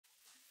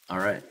All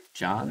right.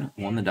 John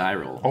won the die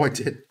roll. Oh, I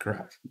did.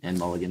 Correct. And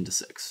mulligan to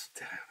 6.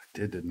 Damn, I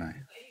did, didn't I?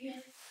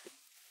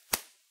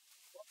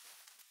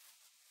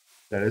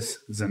 That is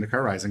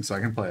Zendikar Rising, so I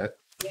can play it.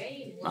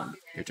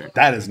 Your turn.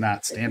 That is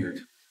not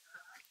standard.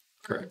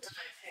 Correct.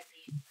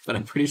 But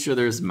I'm pretty sure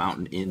there's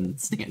Mountain in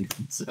standard.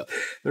 So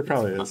there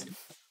probably is.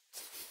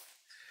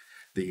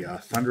 The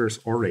Thunderous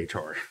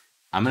Orator.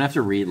 I'm going to have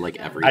to read like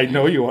everything. I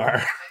know you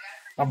are.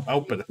 I'm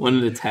hoping. When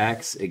it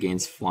attacks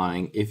against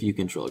flying, if you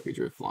control a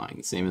creature with flying.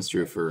 The same is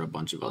true for a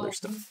bunch of other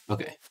stuff.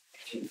 Okay.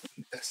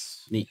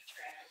 Yes. Neat.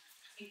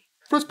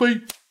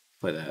 Frostbite.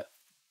 Play that.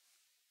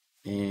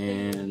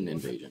 And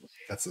Invasion.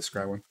 That's the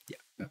Scry one?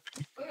 Yeah.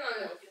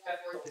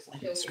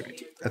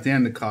 At the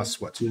end, it costs,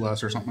 what, 2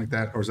 less or something like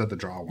that? Or is that the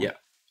draw one? Yeah.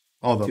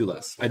 Oh, 2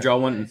 less. I draw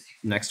one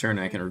next turn,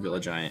 I can reveal a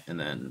giant, and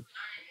then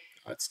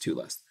it's 2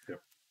 less. Yep.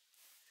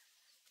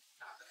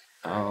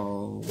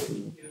 I'll...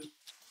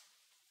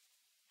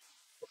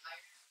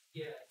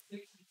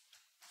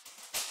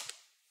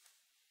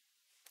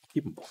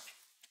 keep them both.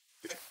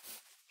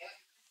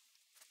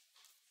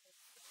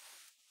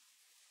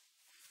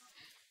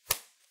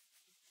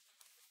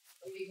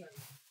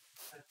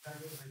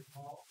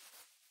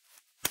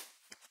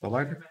 The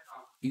lighter?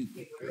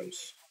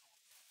 Gross.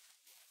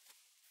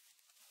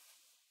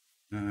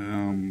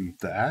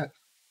 That?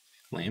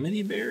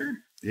 Calamity Bear?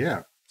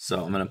 Yeah.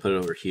 So I'm going to put it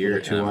over here,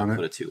 Put a 2 and I'm on going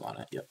to it. put a 2 on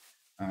it. Yep.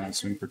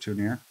 Swing for 2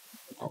 near.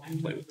 I'll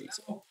play with these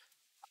all.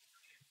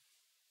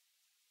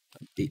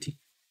 18.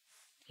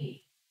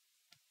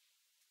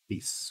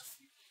 Peace.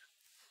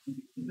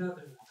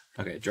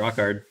 Okay, draw a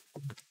card.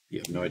 You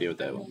have no idea what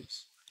that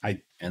was.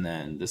 I. And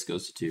then this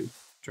goes to 2.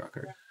 Draw a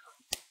card.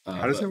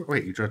 How does it?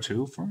 Wait, you draw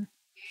 2 for me?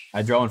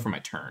 I draw one for my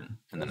turn,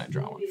 and then I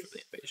draw one for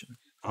the invasion.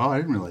 Oh, I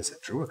didn't realize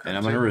it drew a card. And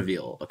I'm going to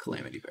reveal a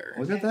Calamity Bear.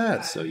 Look at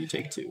that. So you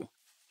take 2.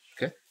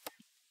 Okay.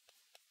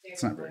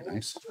 It's not very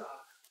nice.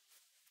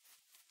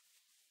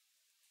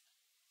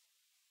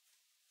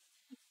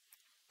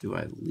 Do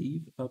I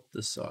leave up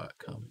the saw it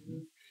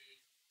coming?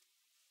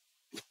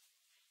 I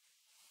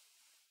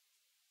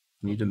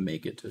need to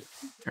make it to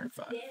turn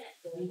 5.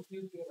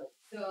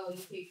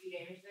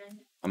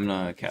 I'm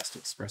going to cast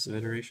Expressive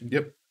Iteration.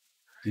 Yep.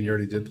 You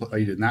already did play. Oh,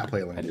 you did not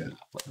play land I did yet.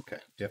 not play. Okay.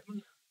 Yep.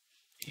 And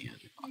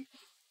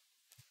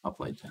I'll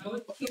play 10.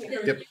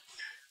 Yep.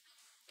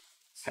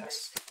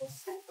 Pass.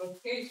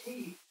 Okay,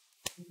 sweet.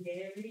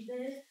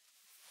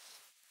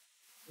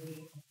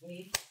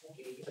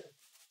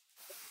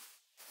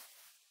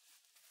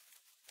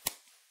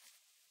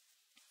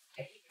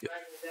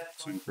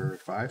 Swing for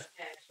 5.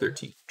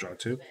 13. Draw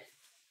 2.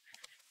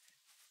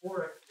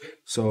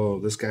 So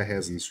this guy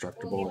has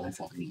Instructable and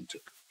Falling too.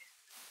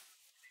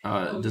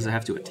 Does it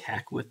have to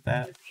attack with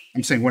that?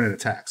 I'm saying when it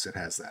attacks, it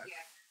has that.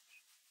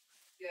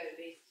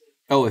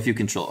 Oh, if you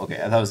control. Okay,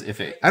 I thought it was if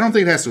it. I don't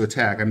think it has to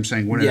attack. I'm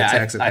saying when it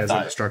attacks, it I has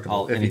thought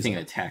Indestructible. If anything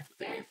he's- attack with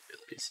the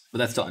abilities, but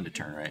that's still end of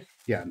turn, right?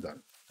 Yeah, I'm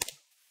done.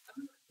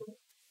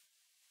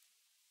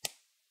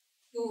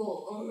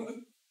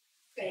 Cool.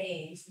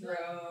 Thanks,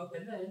 bro.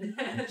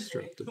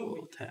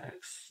 Indestructible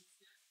attacks.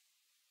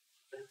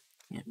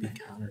 Can't be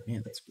countered.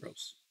 Man, that's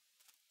gross.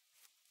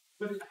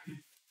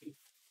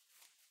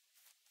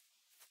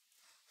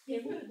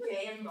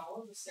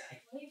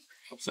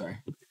 Oh, sorry.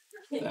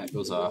 That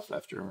goes off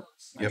after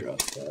I draw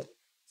that.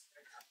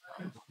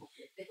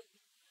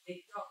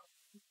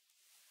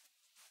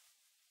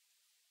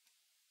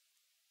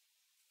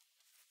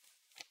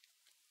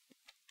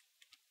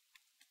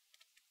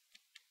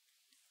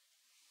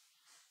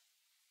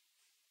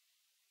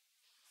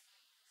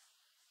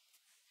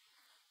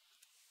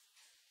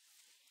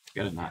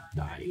 Gotta not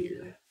die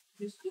here.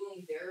 Just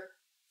doing there.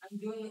 I'm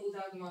doing it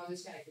without them on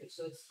this guy,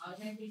 so it's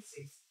automatically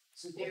 6.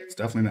 So It's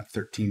definitely not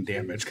 13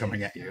 damage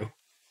coming at you.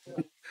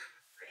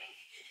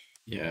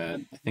 Yeah,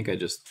 I think I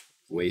just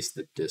waste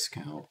the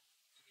discount.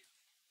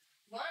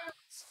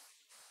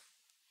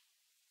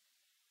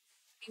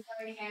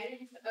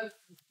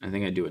 I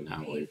think I do it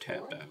now while you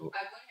tap out.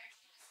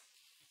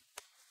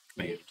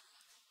 Maybe.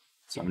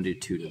 So I'm gonna do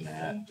 2 to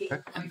that,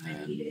 and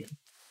then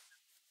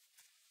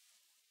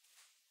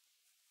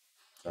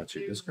Got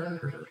you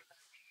discard? Or...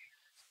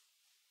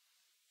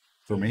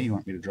 For me, you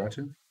want me to draw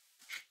 2?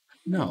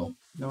 no,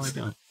 I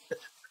don't.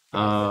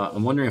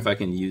 I'm wondering if I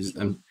can use.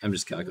 I'm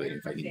just calculating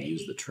if I can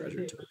use the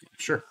treasure token.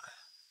 Sure.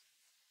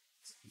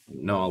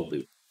 No, I'll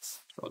loot. So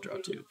I'll draw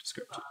 2,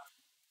 discard 2.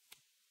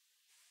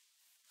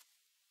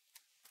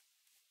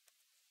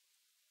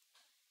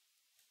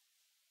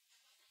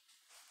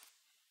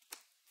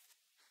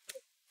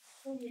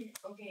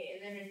 Okay,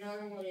 and then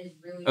another one is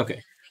really.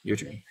 Okay, your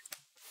turn.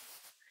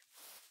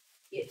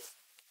 Yes.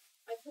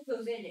 I put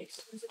those in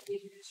exclusively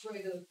to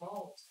destroy those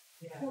balls.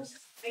 Yeah. Of course,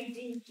 I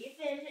didn't get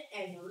them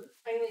ever.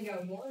 I only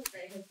got one, but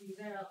I have to use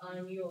that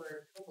on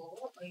your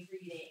football. Like,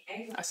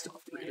 reading. I still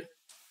have to read it.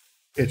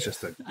 It's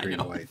just a green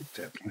and white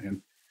tap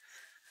plan.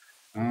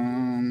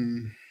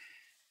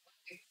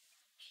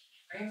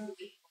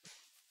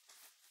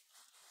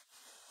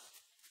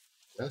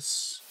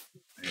 Yes.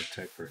 I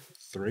attack for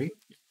 3.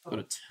 Go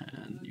to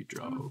 10. You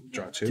draw.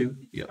 Draw 2.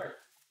 Yep.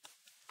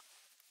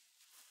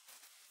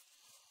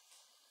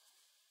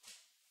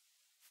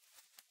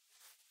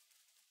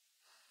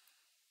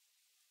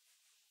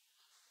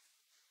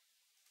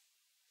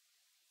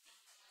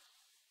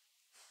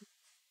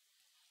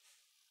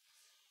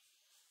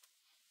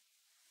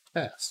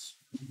 Pass.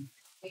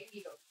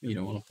 You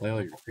don't want to play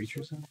all your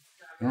creatures then?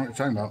 I don't know what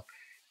you're talking about.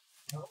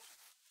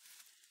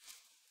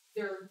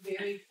 They're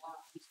very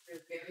fast.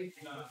 They're very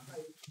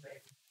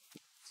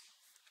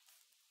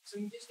so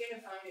I'm just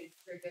gonna find a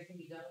trick that can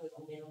be done with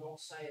a minimal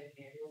side of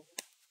manual.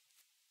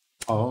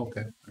 Oh,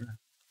 okay. All right.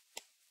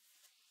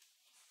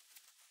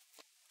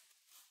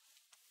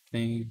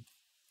 Think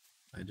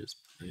I just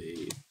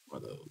played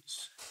one of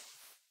those.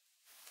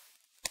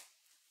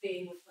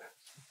 They were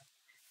fast.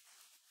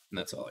 And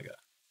that's all I got.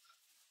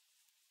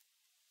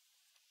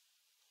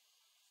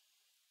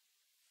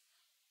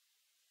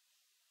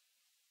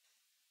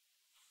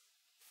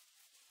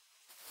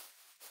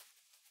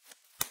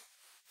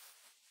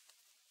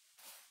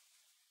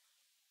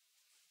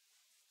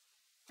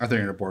 I think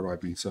you're gonna board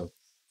wipe me, so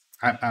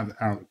I'm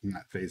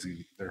not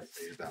phasing. They're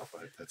phased out,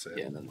 but that's it.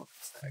 Yeah, and then look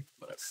at stack,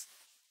 whatever.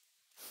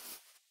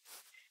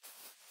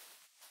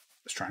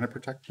 Just trying to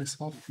protect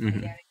myself.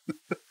 Mm-hmm.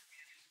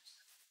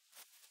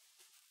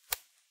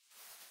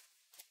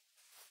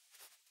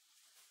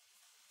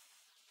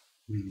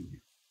 Hmm.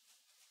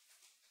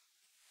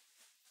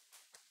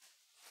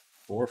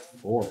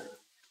 4/4.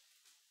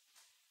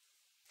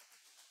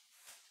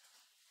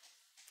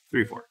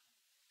 3/4.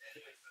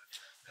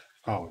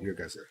 Oh, you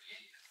guys are.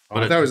 Oh,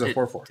 But I thought it was a it-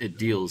 4/4. It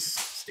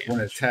deals When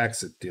damage. it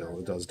attacks, it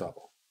does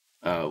double.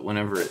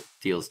 Whenever it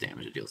deals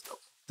damage, it deals double.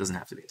 It doesn't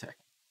have to be attack.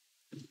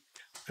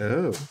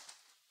 Oh,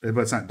 but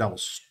it's not double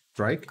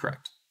strike.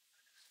 Correct.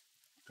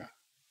 Okay.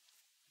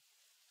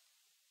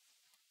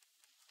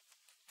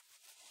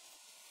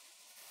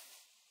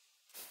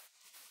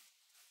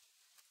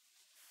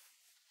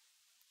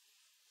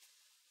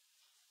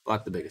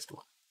 Block the biggest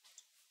one.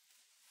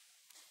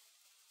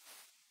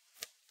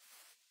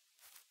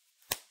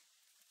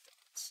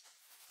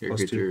 Your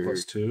creature-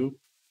 +2/+2.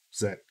 Does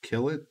that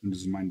kill it?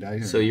 Does mine die?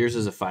 So yours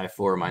is a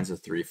 5/4, mine's a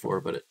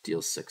 3/4, but it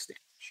deals 6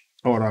 damage.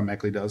 Oh, it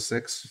automatically does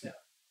 6? Yeah.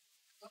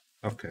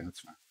 Okay, that's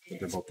fine.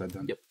 They're both dead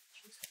then? Yep.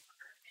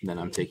 And then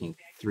I'm taking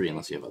 3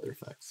 unless you have other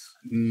effects.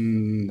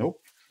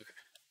 Nope.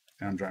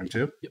 And I'm drawing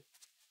 2? Yep.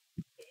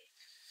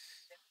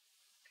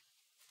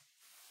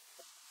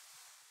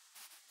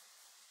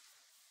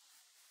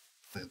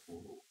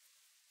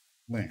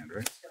 Land,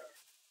 right?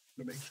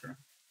 To make sure.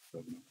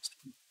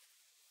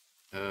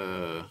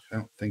 Uh, I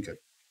don't think it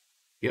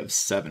you have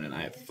 7 and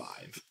I have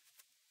 5.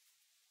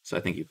 So I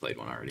think you played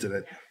one already. did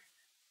it.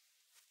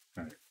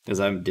 Because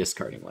I'm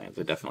discarding lands.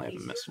 I definitely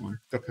haven't missed one.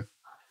 Okay.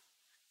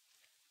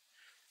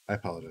 I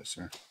apologize,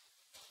 sir.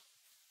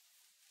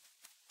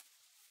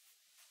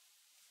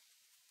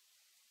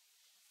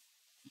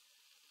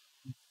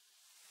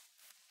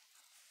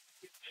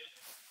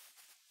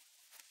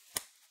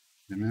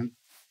 Amen.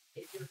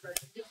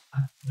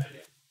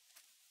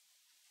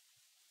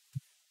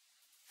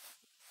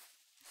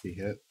 He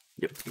hit.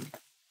 Yep.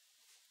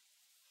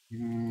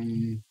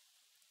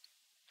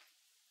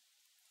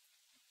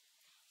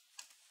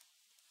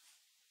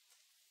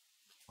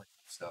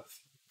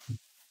 Stuff.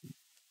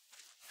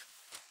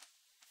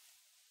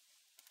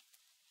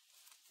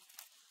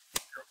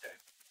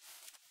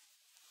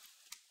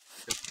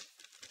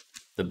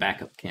 The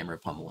backup camera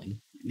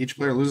pummeling. Each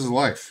player loses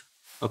life.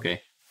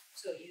 Okay.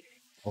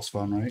 All's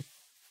fun, right?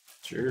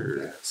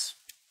 Sure. Yes.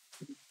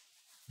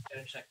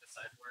 Gotta check the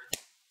sideboard.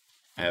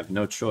 I have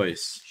no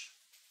choice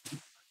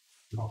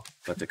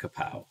but to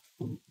kapow.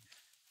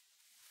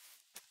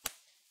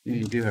 Yeah,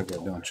 you do have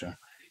that, don't you?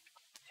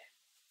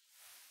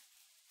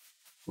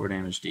 4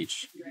 damage to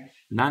each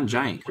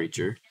non-giant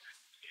creature.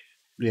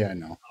 Yeah, I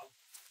know.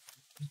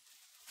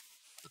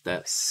 But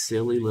that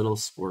silly little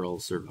squirrel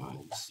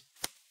survives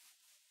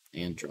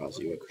and draws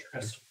you a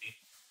card.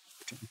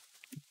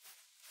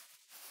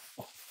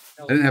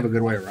 I didn't have a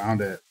good way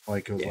around it.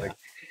 Like, it was Yeah. like,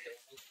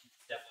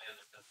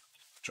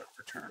 Definitely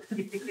for turn.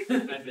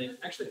 understood.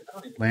 Actually, I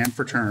don't even. Land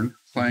for turn.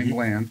 Playing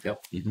land.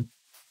 Yep. Mm-hmm.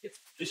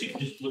 Just you can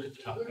just look at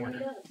the top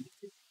corner.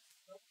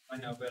 I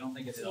know, but I don't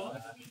think it's all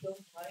that.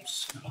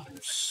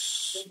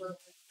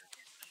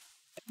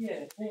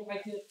 Yeah,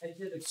 I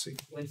did Let's see.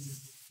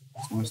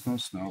 when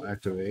Snow.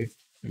 Activate.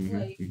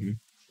 Mm-hmm.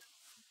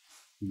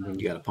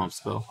 You got a pump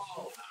spell?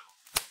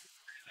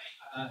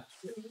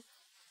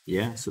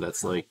 Yeah, so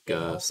that's like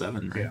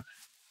 7, right? Yeah.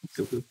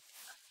 Cool.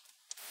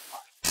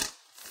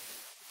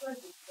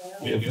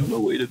 We have no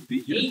way to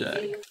beat your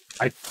deck.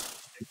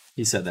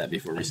 He said that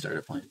before we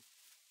started playing.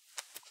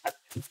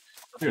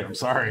 Dude, I'm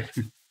sorry.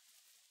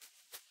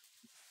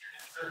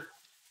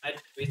 I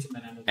wasted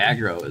my time.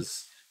 Aggro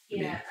is. I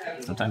mean,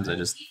 Yeah. sometimes I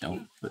just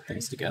don't put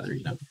things together,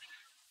 you know.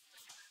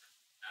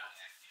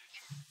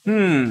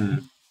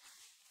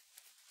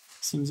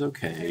 Seems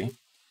okay.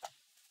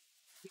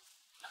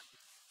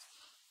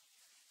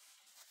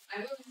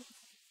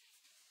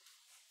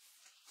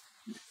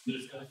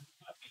 Seems okay.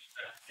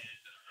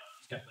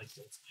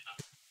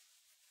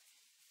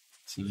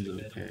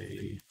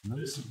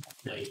 That's okay.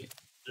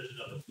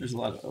 There's a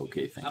lot of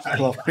okay things. I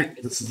love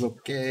it. This is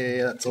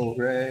okay. That's all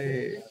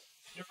right.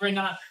 We're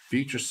not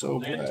Future so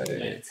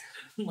bright.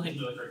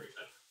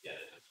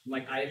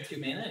 like I have 2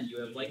 mana and you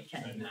have like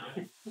 10 now.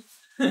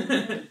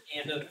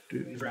 And a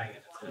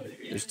dragon.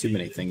 There's too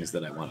many things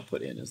that I want to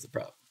put in is the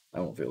problem. I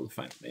won't be able to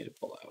find a way to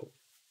pull out.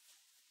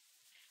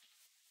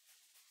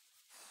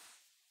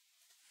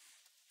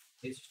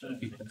 It's just done a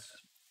few things.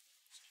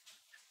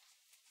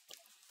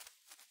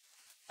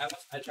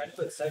 I tried to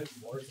put 7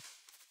 boards,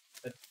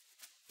 but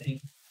I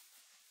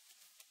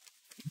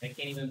can't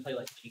even play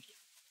like cheeky.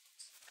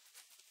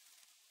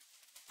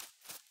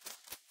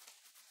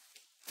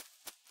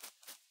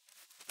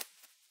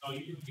 Oh,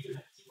 you can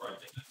have to right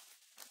thing.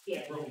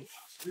 Yeah.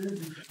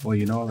 Well,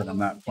 you know that I'm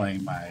not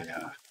playing my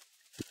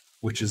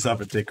Witches of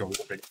it take a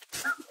living.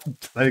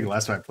 I think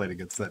last time I played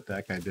against that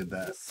deck, I did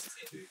that.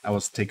 I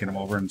was taking them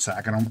over and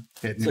sacking them,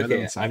 hitting It's with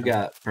okay. them. I've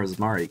got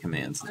Prismari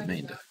commands in the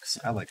main deck.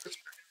 So I like this.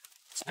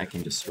 I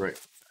can destroy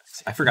it.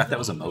 I forgot that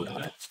was a mode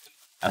on it.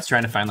 I was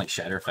trying to find like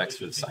shatter effects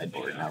for the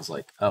sideboard, and I was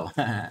like, oh,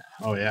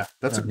 Oh yeah,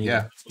 that's a Not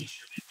yeah.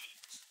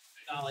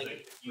 Not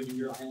like with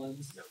your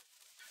islands.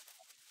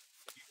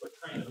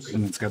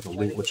 And it's got the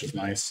loot, which is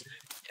nice.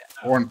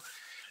 Or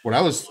what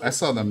I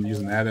saw them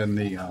using that in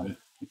the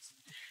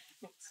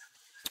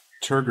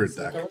Turgid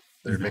deck.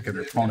 They're making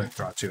their opponent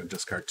draw 2 and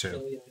discard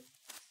 2.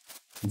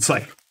 It's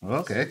like, well,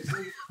 okay. I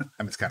mean,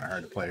 it's kind of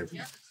hard to play.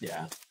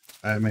 yeah.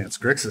 I mean, it's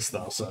Grixis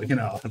though, so you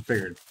know, I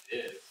figured.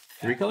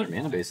 3-color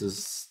mana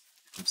bases.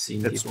 I've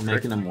seen It's people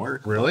making them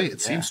work. Really, it Yeah.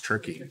 seems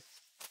tricky.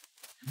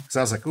 Because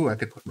I was like, ooh, I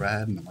could put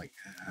red, and I'm like,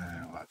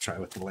 I'll try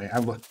with the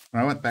land. When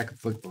I went back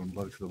and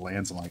looked for the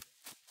lands, I'm like,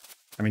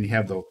 I mean, you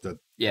have the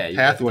Yeah, you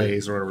got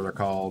pathways or whatever they're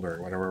called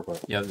or whatever,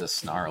 but You have the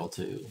snarl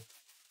too.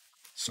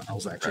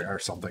 snarls actually are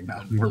something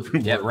now. We're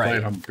Yeah, right.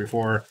 playing them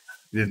before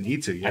you didn't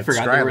need to. You I had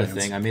forgot they were a Skylands.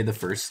 thing. I made the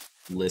first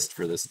list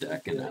for this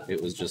deck, and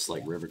it was just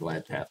like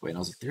Riverglide Pathway, and I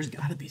was like, "There's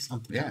got to be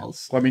something Yeah.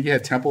 else." Well, I mean, you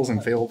had temples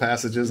and fabled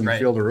passages and Right.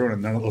 Field of Ruin,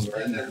 and none of those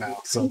are in there now.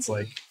 So it's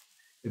like,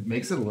 it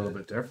makes it a little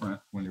bit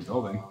different when you're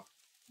building.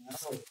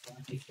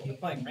 If you're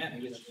playing Rant,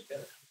 maybe that's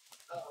better.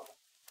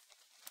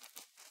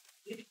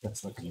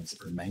 That's like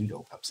a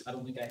mango Pepsi. I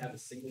don't think I have a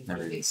single.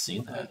 Never even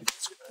seen that.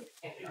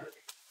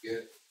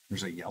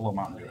 There's a yellow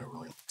Mountain Dew I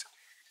really like.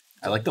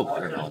 I like the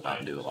watermelon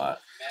Mountain Dew a lot.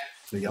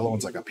 The yellow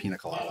one's like a pina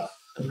colada.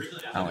 I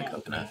don't like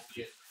coconut.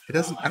 It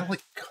doesn't. I don't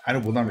like. I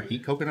don't. Will never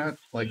eat coconut.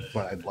 Like,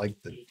 but I'd like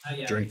the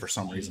drink for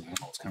some reason. I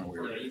don't know. It's kind of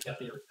weird.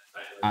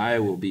 I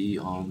will be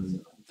on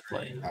the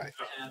play. All right.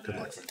 Good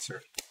luck,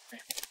 sir.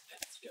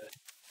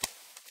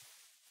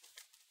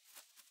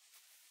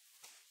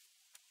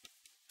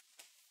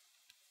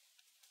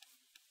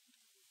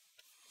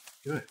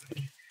 Good.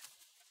 I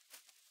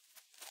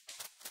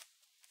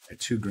had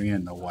 2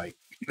 green, no white.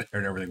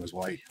 And everything was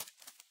white.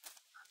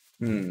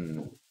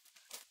 Hmm.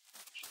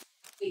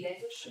 Wait,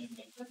 that's a shame.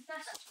 What's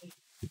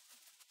that?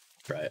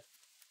 Try it.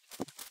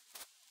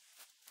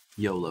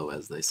 YOLO,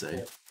 as they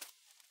say.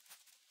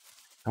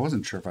 I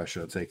wasn't sure if I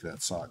should have taken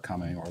that Saw It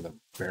Coming or the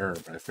bear,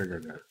 but I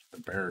figured that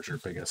the bear is your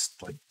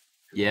biggest, like,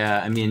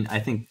 Yeah, I mean,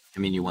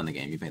 you won the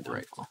game. You made the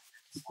right call.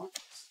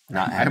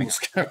 Not I having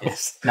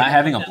was not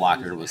having a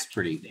blocker was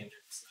pretty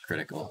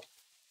critical,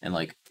 and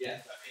like,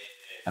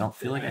 I don't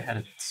feel like I had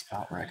a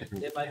spot where I could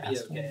really It might be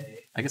cast one. okay.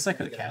 I guess I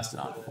could have cast it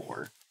on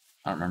 4.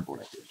 I don't remember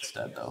what I did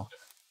instead though.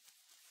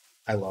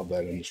 I love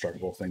that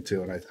indestructible thing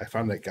too. And I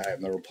found that guy,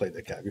 I've never played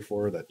that guy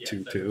before, that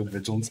 2/2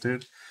 vigilance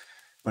dude.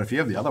 But if you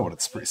have the other one,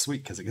 it's pretty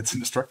sweet because it gets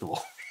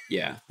indestructible.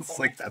 Yeah, It's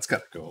like, that's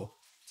kind of cool.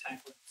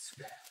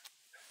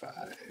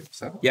 5,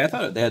 7. yeah. I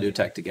thought they had to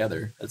attack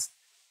together. That's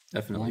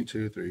 1, definitely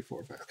 2, 3,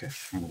 4, 5. Okay,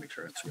 I'm gonna make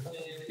sure it's good.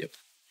 Yep.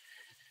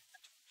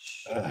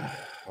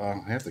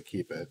 Well, I have to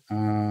keep it.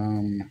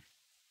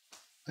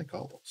 I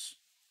call those.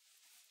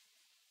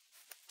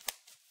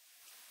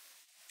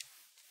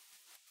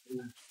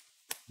 I'm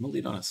gonna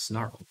lead on a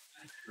snarl.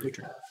 Your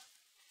turn.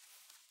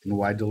 And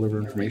why deliver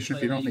information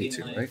if you don't need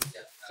to, right?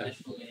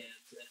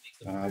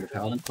 The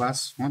paladin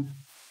class one.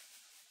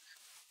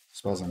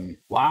 Suppose I'm.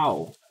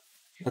 Wow,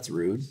 that's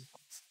rude.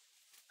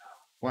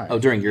 Why? Oh,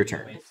 during your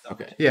turn.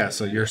 Okay. Yeah.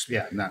 So you're.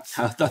 Yeah. Not.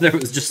 I thought there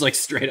was just like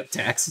straight up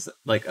tax,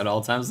 like at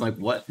all times. Like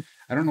what?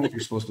 I don't know what you're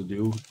supposed to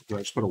do. Do I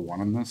just put a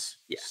 1 on this?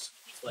 Yes,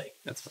 Like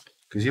that's fine.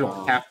 Because you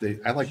don't have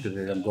to. I like to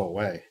let them go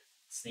away.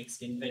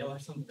 snakeskin veil or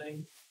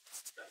something.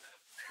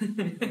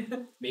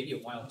 Maybe a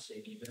wild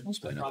shape even. Let's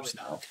play another Probably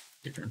snarl. not.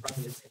 Your turn.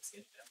 Probably a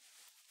snakeskin veil.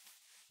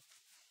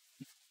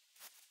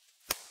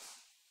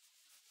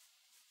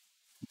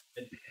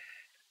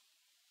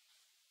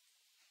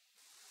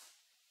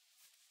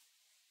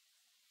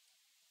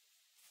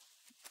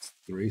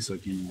 Three, so you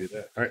can do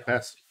that. All right,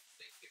 pass.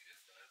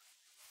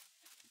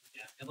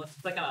 Yeah, unless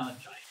it's like on a giant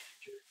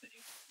creature thing.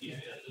 Yeah.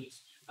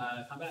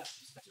 Combat.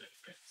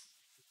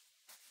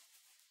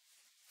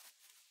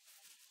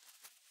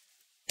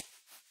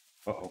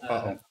 Uh-oh.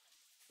 Uh-oh.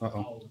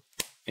 Uh-oh. Oh,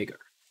 Hagar.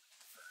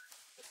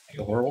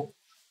 The horrible?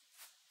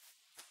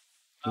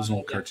 There's an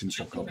old yeah. cartoon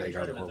strip called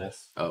Hagar the Horrible.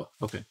 Oh,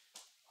 okay.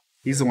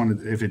 He's the one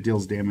that if it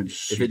deals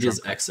damage. If you it does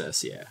jump-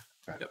 excess, yeah.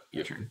 Right. Yep,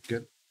 your turn.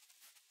 Good.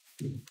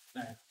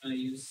 Alright, I'm gonna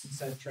use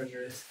set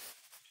treasures.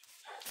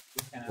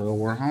 Kind of- Royal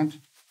Warhound.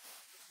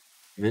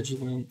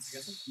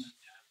 Vigilance.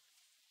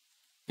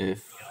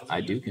 If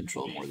I do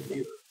control more than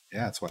you.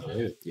 Yeah, that's why I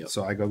waited. Yep.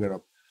 So I go get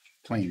a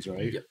planes,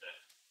 right? Yep.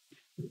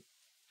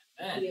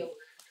 Then,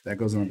 That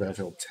goes on the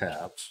battlefield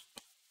tapped.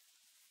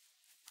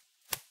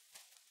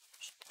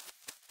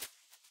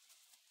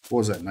 What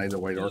was that? Knight of the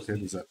White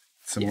Orchid? Is that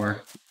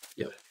similar?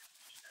 Yep.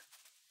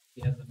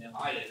 he has the mail.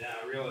 I did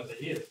not realize that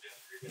he has been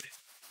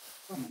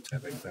pretty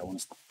Tapping. That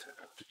one's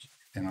tapped.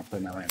 And I'll play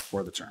my land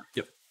for the turn.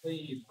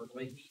 Please, where do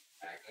I eat?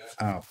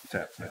 Oh,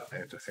 tap. I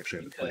have to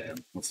actually have to play him.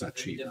 Let's not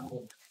cheat now.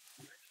 Go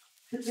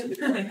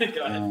ahead.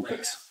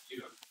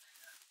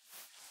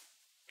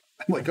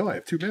 I'm like, oh, I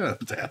have 2 mana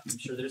tapped. I'm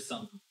sure there's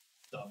some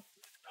stuff.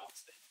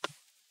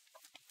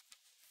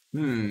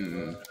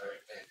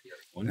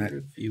 Wonder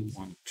if you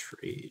want to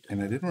trade.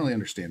 And I didn't really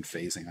understand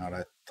phasing out.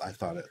 I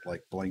thought it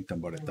like blinked them,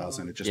 but it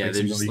doesn't. It just Yeah, makes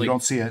they're it, just you like-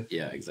 don't see it.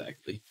 Yeah,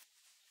 exactly.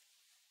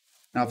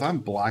 Now, if I'm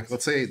blocked,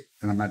 let's say,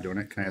 and I'm not doing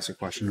it, can I ask a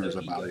question or is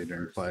it bother you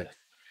during play?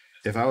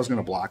 If I was going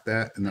to block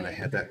that and then I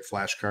had that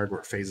flash card where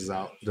it phases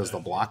out, does the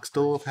block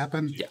still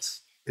happen?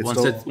 Yes.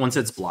 It's Once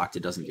it's blocked,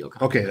 it doesn't deal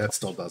combat. Okay, that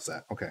still does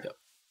that. Okay. Yep.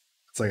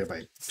 It's like if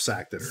I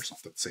sacked it or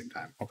something at the same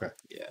time. Okay.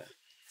 Yeah.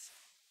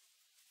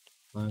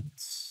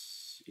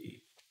 Let's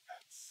see.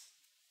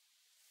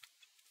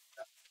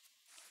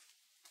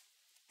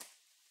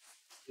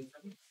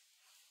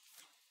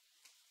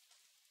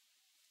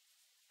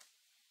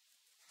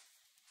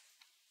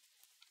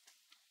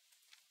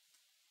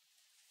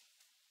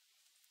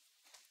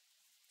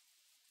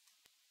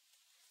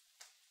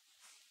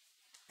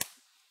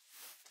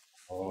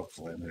 Oh,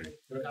 Calamity.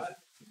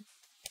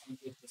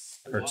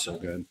 Hurts so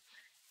good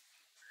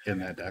in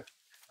that deck.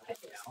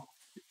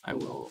 I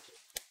will.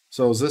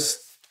 So is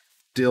this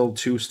deal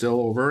 2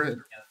 still over it?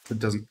 It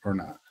doesn't, or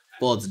not?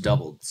 Well, it's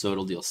doubled, so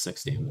it'll deal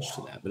 6 damage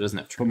to that, but it doesn't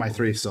have But triple. my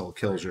 3 still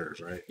kills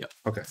yours, right? Yep.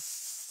 Okay.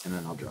 And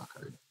then I'll draw a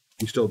card.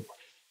 You still.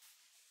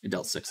 It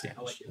dealt 6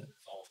 damage to that.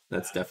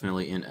 That's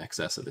definitely in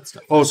excess of its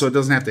stuff. Oh, so it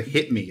doesn't have to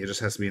hit me. It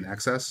just has to be in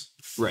excess?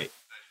 Right.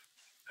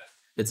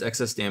 It's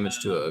excess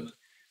damage to a.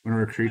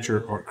 Whenever a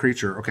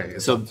creature. Okay.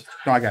 So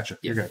No, I got you.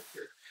 You're good.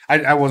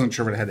 I wasn't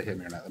sure if it had to hit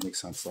me or not. That makes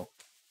sense, though.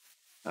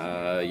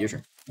 your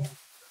turn. I'm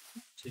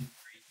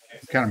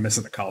kind of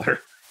missing the color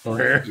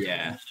over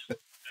here.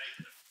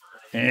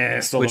 Yeah.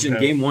 Still Which in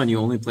don't have- game 1 you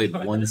only played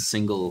one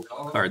single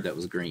card that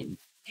was green.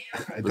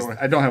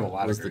 I don't have a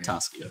lot It was of the green.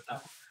 Toskia.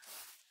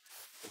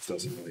 It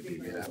doesn't really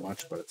beat me that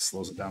much, but it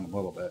slows it down a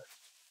little bit.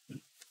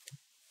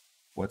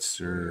 What's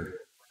your?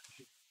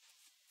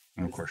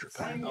 And of course, you're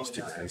playing those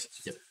 2 guys.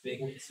 Yep.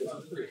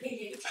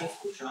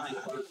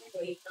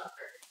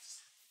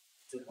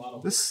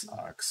 This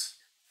sucks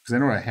because I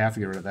know I have to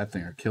get rid of that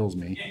thing or it kills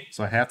me,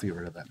 so I have to get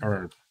rid of that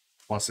or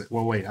plus it.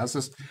 Well, wait, how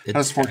does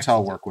It's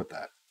foretell work with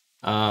that?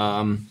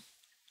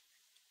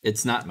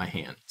 It's not in my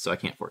hand, so I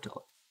can't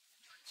foretell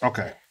it.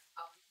 Okay,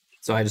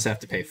 So I just have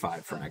to pay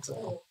 5 from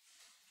exile.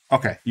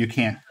 okay, you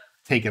can't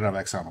take it out of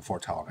exile and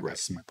foretell it. I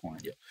guess is my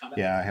point. Yep.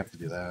 Yeah, I have to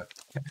do that.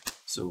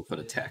 So we'll put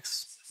a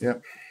text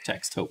Yep.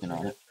 token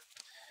on it.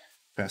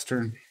 Fast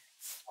turn.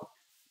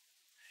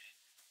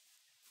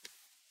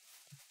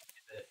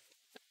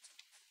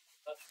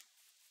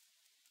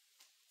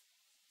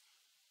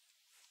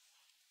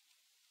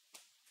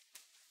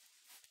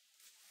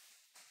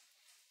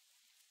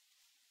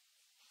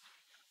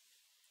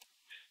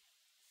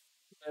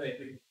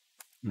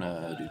 I'm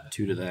gonna do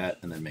 2 to that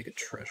and then make a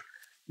treasure.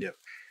 Yep.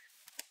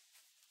 I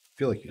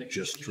feel like you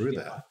just drew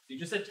that. You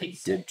just said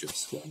take Did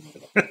just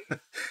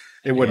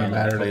It wouldn't have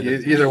mattered. Play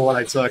the- Either one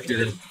I took,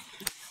 dude.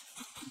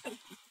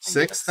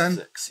 6 then?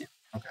 6. Yeah.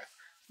 Okay.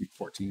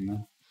 14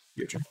 now.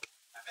 Your turn.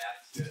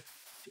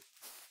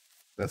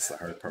 That's the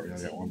hard part. We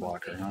only got 1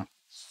 blocker, huh?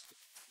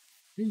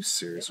 Are you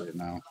serious right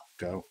now?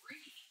 Go.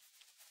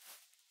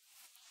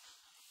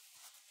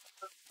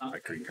 My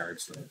green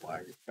cards to the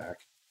black back.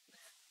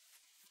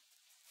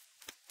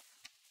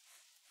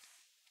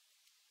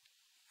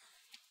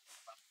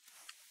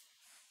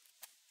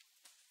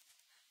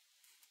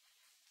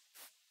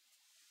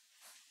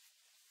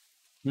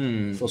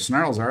 So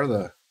snarls are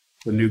the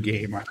new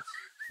game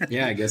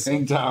Yeah, I guess.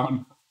 in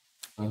town.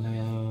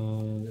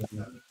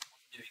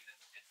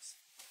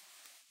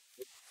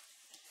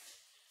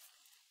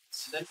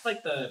 So that's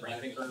like the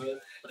ramping road,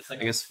 but it's like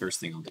I guess first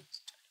thing I'll do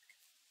is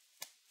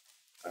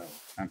Oh,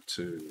 not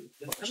to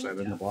push that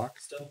in the block.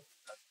 Still.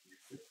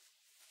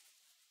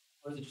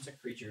 Or is it just a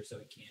creature so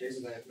it can't?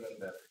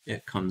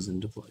 it comes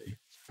into play.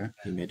 Okay.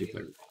 You may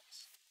declare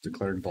blocks.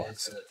 Declared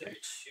blocks. Okay.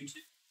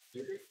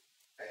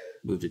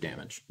 Move to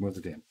damage. With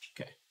the damage.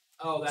 Okay.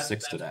 Oh, that's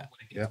 6 to that's that.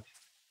 what it gets.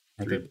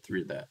 I 3, did.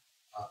 3 to that.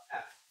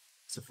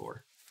 It's a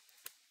 4.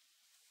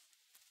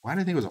 Why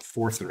did I think it was a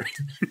 4-3?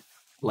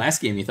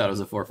 Last game you thought it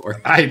was a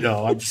 4/4. I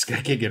know. I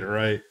can't get it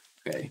right.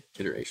 Okay.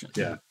 Iteration.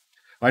 Yeah.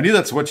 I knew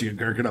that's what you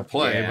are gonna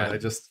play, Yeah. but I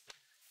just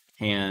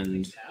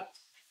Hand Tap.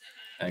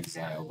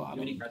 exile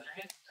Do any bottom. cards in your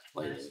hand?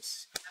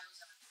 Players.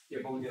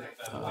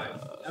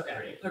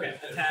 Okay. Okay.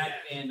 Attack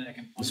and I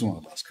can. this is one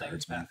of the best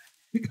cards, man.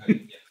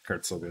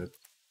 Card's so good.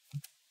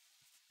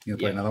 You gonna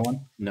play Yeah. another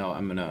one? No,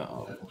 I'm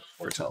gonna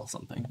foretell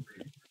something.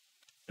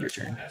 Your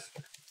turn.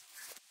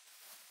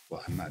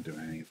 Well, I'm not doing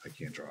anything if I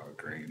can't draw a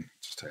green.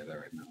 Just tell you that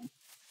right now.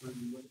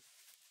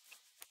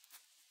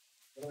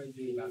 What do I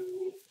do about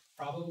it?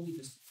 Probably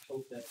just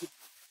hope that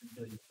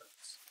until you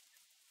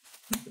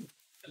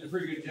Did a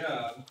pretty good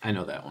job. I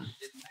know that one.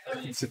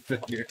 It's a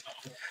figure.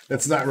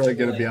 That's not really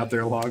going to be out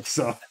there long,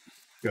 so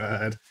go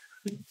ahead.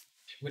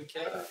 would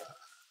kill.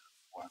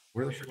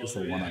 Where the frick is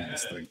the one on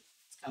this thing?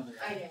 It's coming.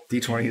 I know.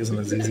 D20 isn't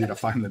as easy to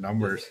find the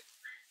numbers.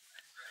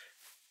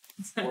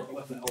 If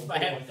I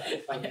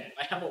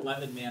have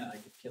 11 mana, I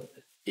could kill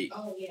it.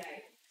 Oh yeah.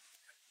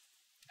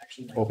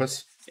 Actually, like,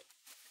 Opus?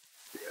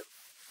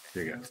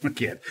 There you go. I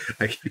can't.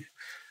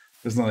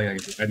 There's nothing I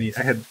can do.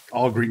 I had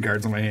all green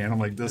cards in my hand. I'm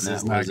like, this And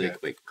is that not was a good.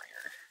 quick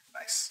bringer.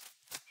 Nice.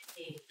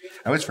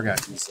 I always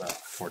forgot he's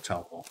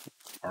foretellable,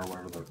 or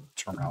whatever the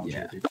terminology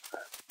Yeah. is.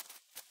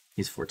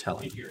 He's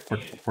foretelling.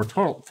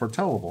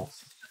 Foretellable.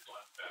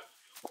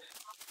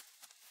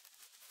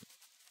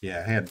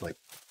 Yeah, I had like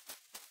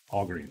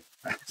all green.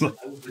 I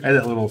had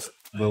that little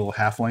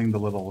halfling, the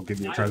little give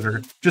me a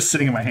treasure, just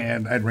sitting in my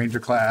hand. I had Ranger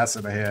class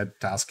and I had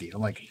Toski.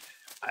 I'm like,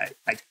 I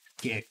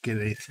can't get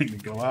anything to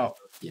go out.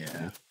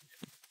 Yeah.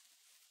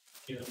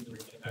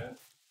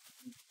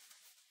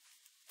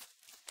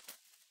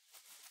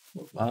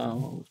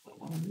 Well,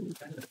 probably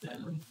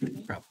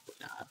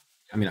not.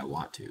 I mean, I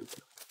want to, but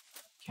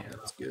yeah,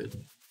 that's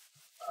good.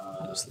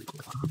 I'll just leave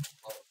it on.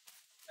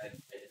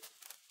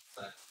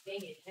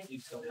 Dang it. I You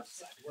still have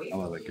sideboard. I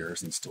love that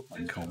Garrison's still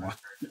in coma.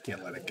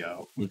 Can't let it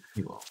go.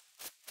 He will.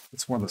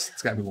 It's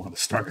it's got to be one of the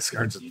strongest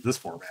cards in this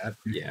format.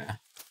 Yeah.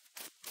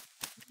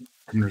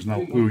 And there's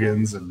no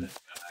Ugins and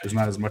there's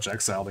not as much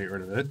exile to get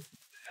rid of it.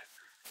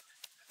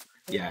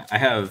 Yeah, I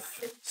have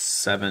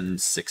 7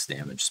 6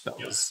 damage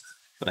spells,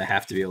 but I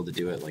have to be able to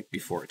do it like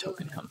before a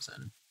token comes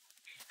in.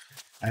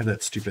 I have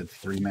that stupid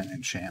 3-mana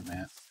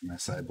enchantment in my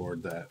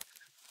sideboard that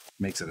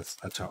makes it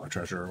a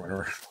treasure or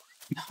whatever.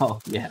 Oh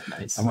yeah,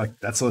 nice. I'm like,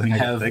 that's the only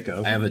thing I can think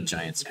of. I have a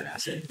giant's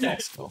grass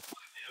also.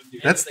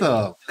 That's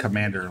the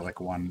commander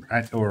one,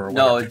 right? Or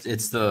No, whatever.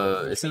 it's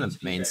in the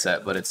main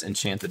set, but it's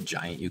enchanted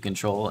giant you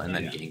control and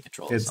then gain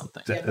control of It's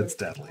something. it's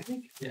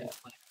deadly. Yeah.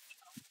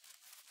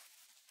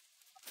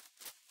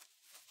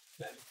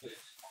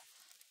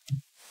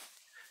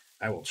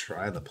 I will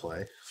try the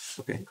play.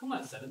 Okay. Come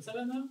on, 7/7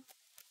 though.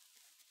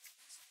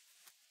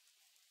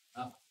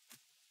 Oh.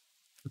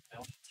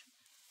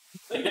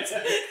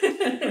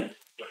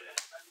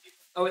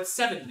 Oh, it's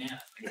 7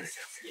 mana. Yeah.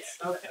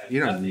 Okay. You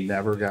know, I've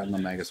never gotten a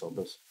Magus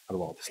Opus out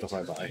of all the stuff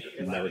I buy.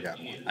 I've never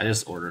gotten one. I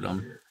just ordered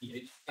them.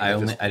 I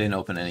didn't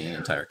open any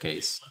entire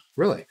case.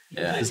 Really?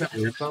 Yeah. Is that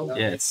weird though?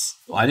 Yeah,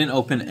 I didn't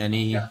open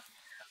any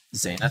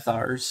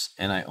Xanathars,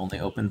 and I only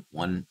opened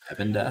one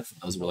Heaven Death.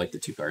 Those were like the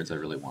 2 cards I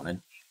really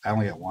wanted. I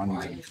only got one,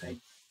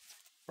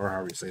 or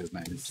however you say his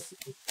name.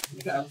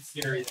 I'm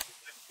scary.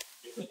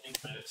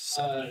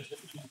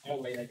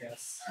 Oh wait, I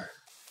guess.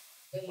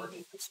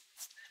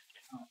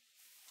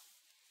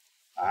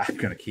 I'm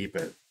gonna keep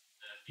it.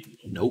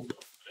 Nope.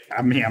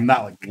 I mean, I'm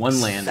not like One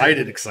land.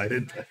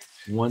 excited.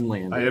 One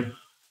land. I have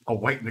a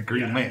white and a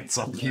green land,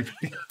 so I'm keeping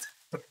it.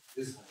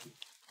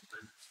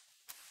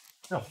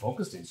 No,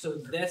 focused. So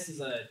this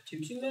is a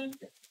 2/2 then?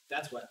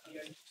 That's what.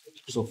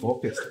 So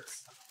focused.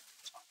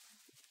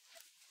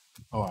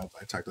 Oh,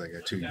 I talked to that guy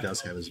too. He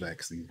does have his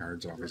vaccine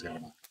cards off. He's got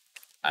them on.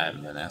 I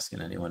haven't been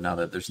asking anyone now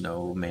that there's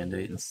no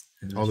mandate.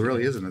 Oh, there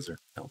really isn't, is there?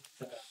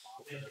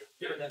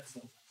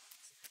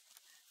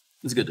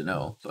 It's good to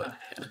know, but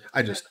yeah.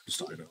 I just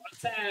started it.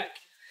 Attack.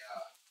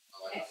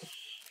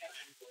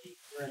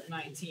 We're at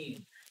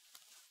 19.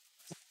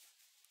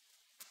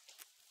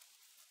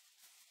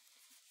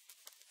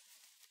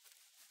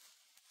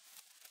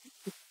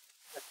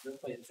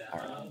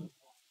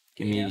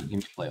 Give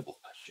me playable.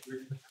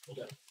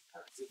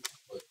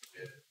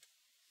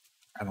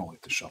 I don't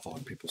like to shuffle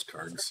on people's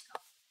cards.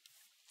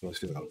 I always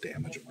feel like I'll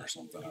damage them or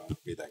something. I don't want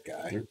to be that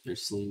guy. Their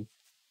sleeve.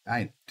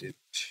 I did.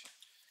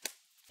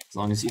 As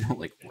long as you don't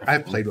like. I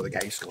played with a guy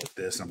who used to go like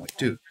this, and I'm like,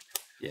 dude,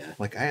 Yeah.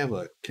 like I have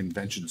a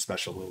convention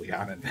special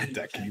Liliana in that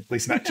deck. Can you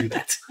please not do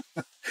that?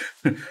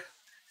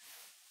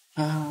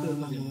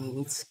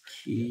 Let's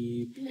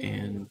keep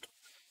and.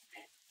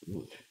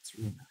 Ooh, it's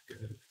really not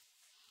good.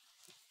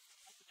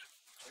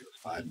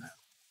 5 now.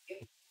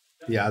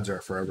 The odds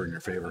are forever in your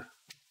favor.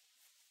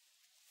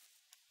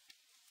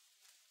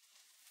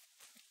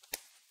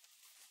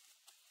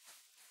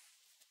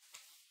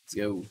 Let's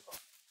go.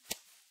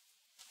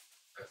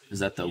 Is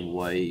that the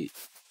white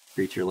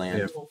creature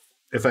land?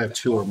 If I have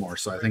 2 or more,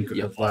 so I think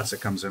Yep. the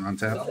classic comes in on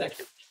tap,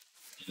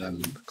 then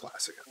the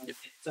classic.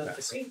 So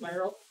the green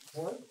barrel.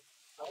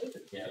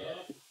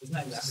 Yeah. Isn't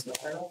that exactly the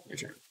barrel? Your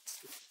turn.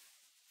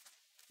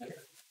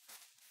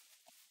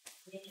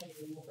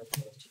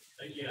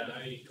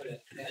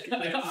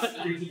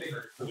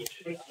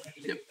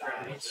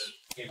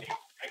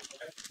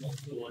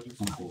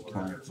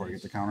 Counter before I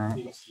get the counter on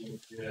it.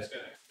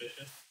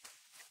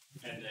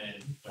 And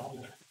then. Oh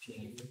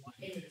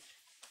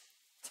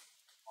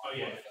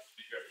yeah.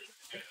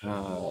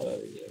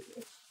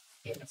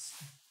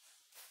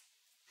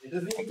 I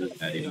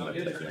didn't know I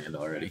did that land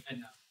already. I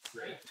know.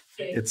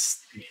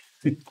 It's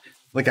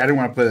like I didn't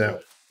want to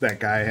put that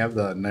guy. I have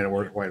the Night of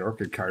White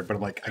Orchid card, but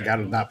I'm like, I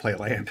gotta not play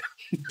land.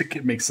 Like,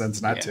 it makes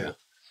sense not to.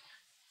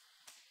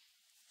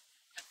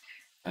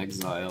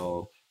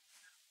 Exile.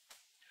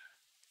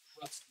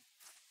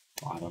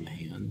 Bottom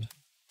hand.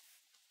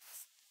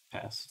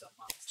 Pass.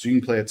 So you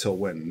can play it till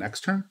when?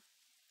 Next turn?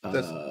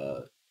 This-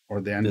 Uh,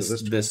 Or the end this of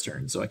this turn? this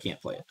turn, so I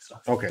can't play it.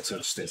 Okay, so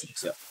it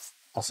stays. Yep.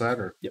 All set,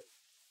 or? Yep.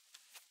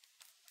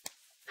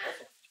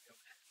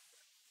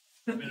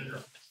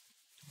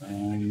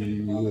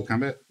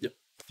 Combat? Yep.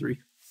 3.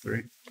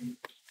 3.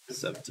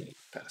 17.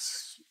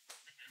 Pass.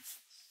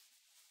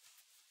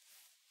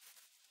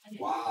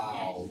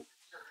 Wow.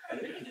 I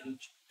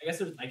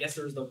guess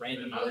there was the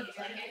random. Oh, it's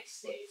like X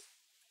stays.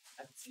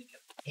 I haven't seen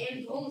it.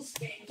 And home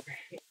span.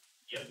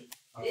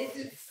 This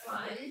is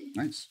fun.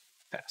 Nice.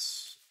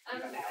 Pass. I'm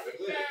about it.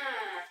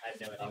 I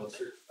have no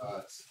idea.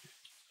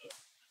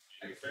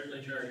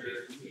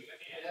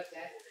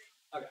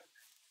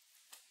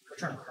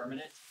 Return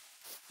permanent.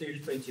 So you're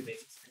just putting 2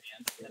 basics in your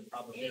hand, and then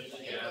probably playing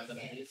one of them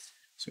at least.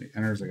 So he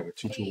enters, I got a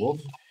 2/2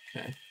 wolf.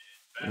 Okay.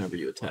 Whenever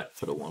you attack,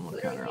 put a 1/1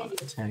 counter on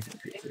attack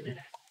and creature.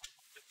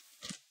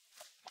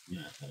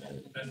 Yeah.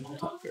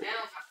 Top card. Now,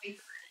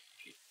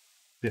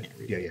 Yeah, Can't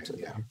read yeah, it, yeah, so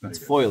yeah. It's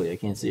No, foily. I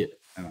can't see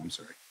it. I'm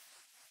sorry.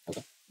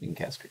 You can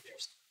cast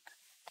creatures.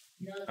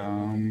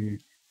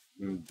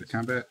 Move the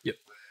combat. Yep.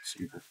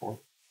 Super 4.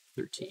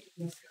 13.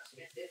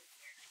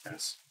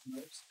 Yes.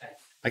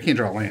 I can't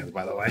draw lands,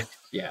 by the way.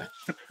 Yeah.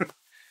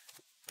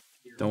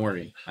 Don't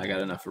worry. I got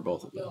enough for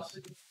both of those.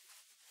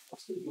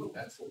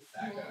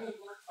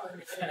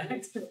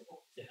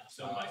 Yeah.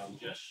 So my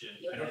suggestion,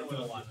 I don't know what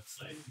a lot of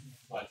play,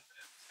 but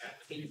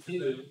Take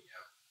 2,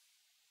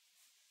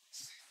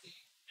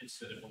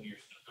 instead of when you're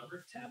snow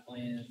covered, tap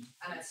land.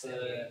 It's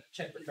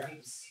check for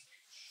traps.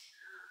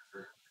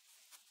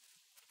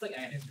 It's like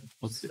I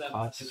What's the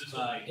cost? If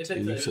 2,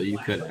 it's so you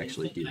black could land,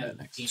 actually do I that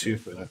next can't. 2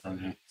 for that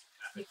one,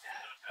 yeah.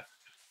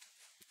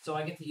 So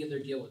I get to either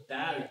deal with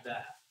that or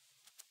that.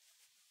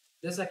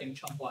 This I can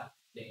chump block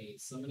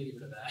days, so I'm gonna get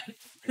rid of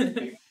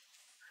that.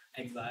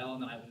 Exile,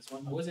 and then I lose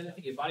one. What was it? I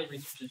think it body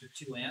research into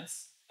 2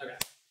 lands. Okay.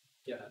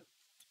 Yeah.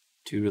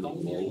 2 to the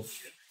wolf,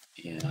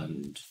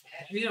 and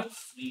Maybe don't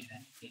need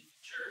anything.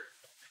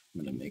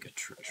 I'm gonna make a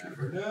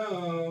treasure.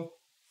 no.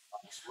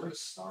 Where's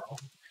Snarl?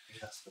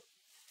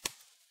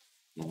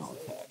 And I'll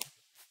attack.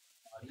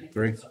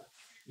 3?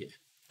 Yeah.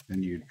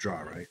 And you draw,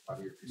 right?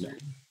 No.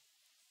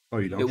 Oh,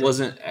 you don't? It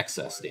wasn't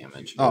excess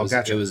damage. It Oh, was,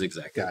 gotcha. It was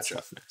exactly Gotcha.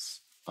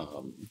 toughness.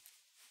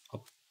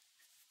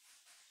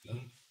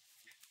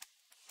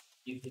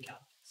 Use the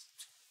count.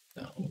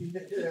 No.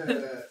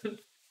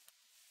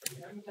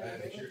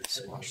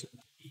 Squash it.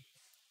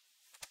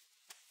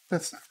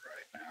 That's not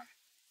right, man.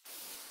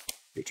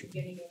 Your turn. I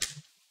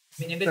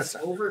mean, if it's That's-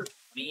 over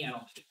me, I don't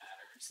think it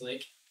matters.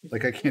 Like,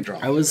 Like, I can't draw.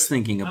 I was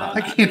thinking about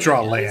I that. can't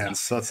draw lands,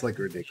 so that's like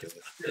ridiculous.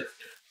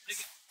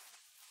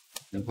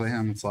 And play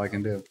him, that's all I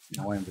can do.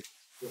 No land.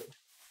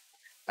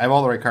 I have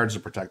all the right cards to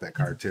protect that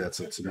card, too. That's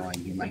what's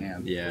annoying in my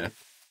hand. Yeah.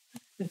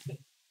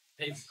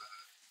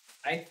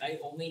 I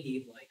only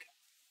need like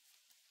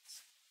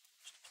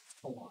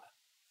a lot.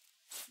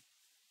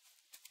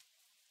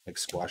 Like,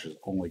 squash is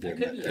only good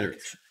That in could that be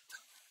deck.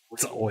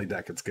 It's the only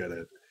deck it's good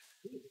at.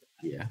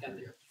 Yeah.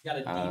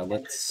 Got a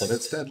Let's- But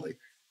it's deadly.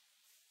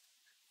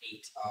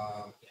 8.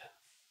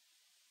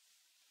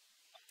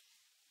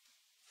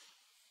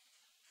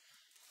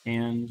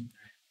 And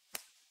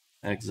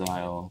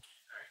exile.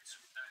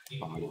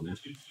 Bottom.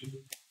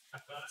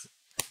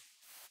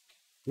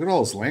 Look at all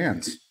those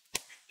lands.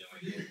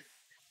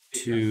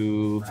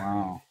 2.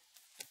 Wow.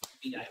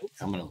 I hope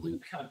I'm gonna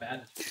loot. kind of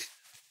bad.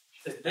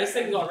 This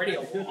thing's already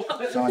a wall.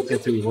 So I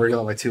get to worry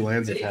about my 2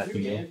 lands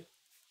attacking you.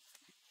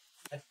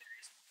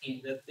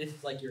 This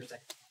is like your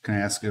second. Can I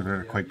ask if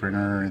there's a Quake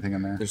Bringer or anything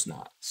in there? There's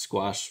not.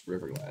 Squash,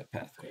 Riverglide,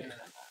 Pathway.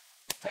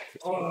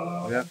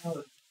 Yeah.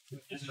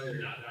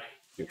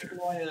 Your turn.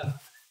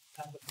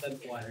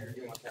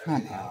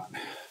 Come on.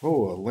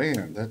 Oh, a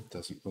land. That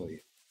doesn't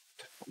really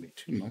tell me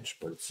too much,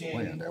 but it's a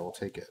land. I will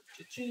take it.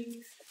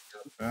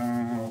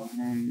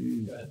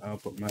 I'll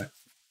put my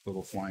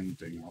little flying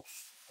thing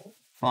off.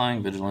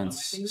 Flying,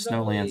 Vigilance,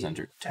 Snow lands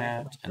enter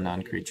tapped, and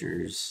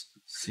non-creatures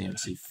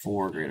CMC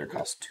 4 greater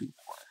cost 2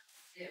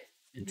 more.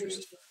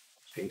 Interesting.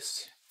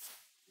 Paste.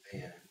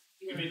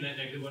 You mean that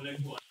negative one? On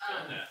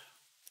that.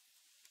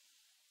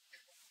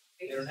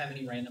 They don't have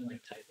any random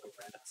like type of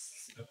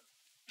rats.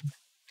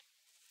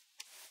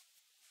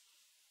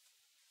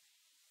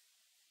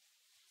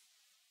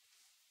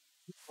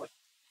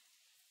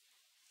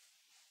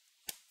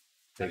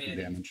 Taking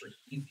damage.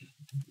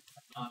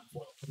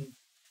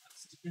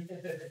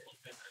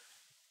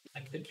 I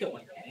could kill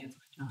one hand.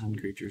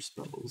 Non-creature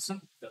spells.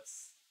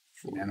 That's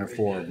 4. And a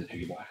 4.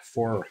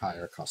 4 or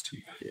higher cost 2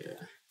 more.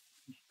 Yeah.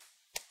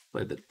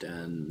 Play the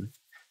den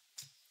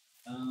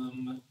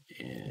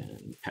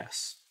and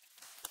pass.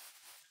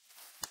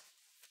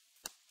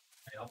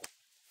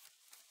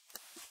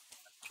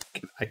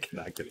 I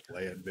cannot get a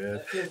land,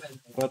 man.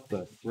 What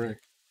the frick?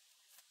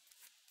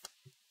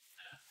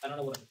 I don't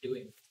know what I'm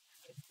doing.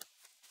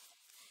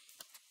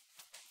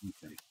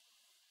 Okay.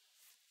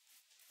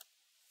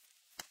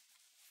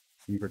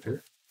 Swing for 2.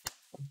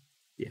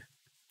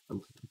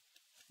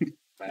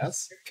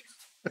 Pass.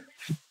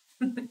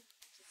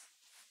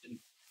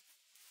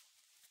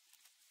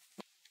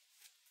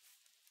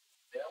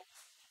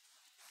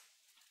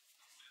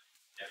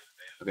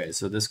 Okay,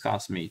 so this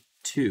cost me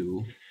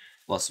 2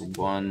 plus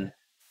 1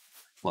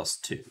 plus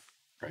 2,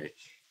 right?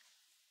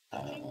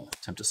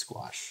 Attempt to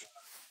squash.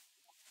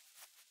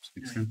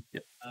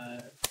 Yep.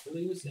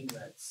 Blues and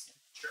reds.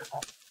 Sure.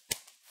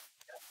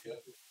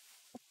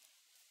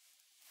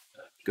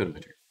 Go to my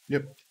turn.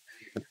 Yep.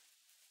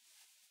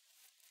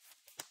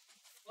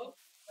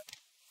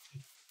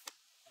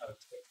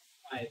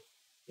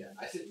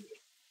 I said.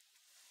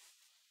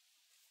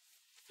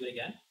 Do it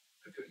again.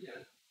 Yeah.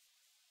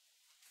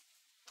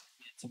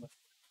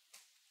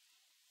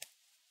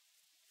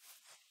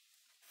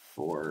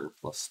 4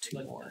 plus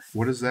 2 more.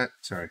 What is that?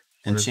 Sorry.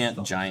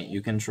 Enchant giant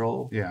you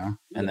control, Yeah.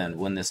 and then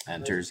when this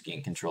enters,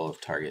 gain control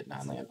of target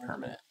non-land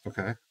permanent.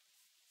 Okay.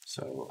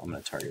 So I'm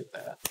going to target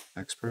that.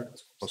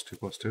 Expert.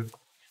 +2/+2.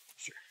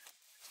 Sure.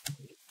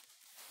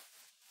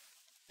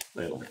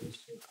 Land.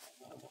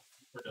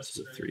 This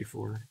is a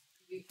 3/4.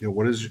 Yeah.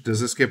 What is? Does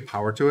this give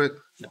power to it?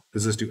 No.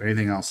 Does this do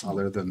anything else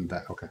other than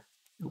that? Okay.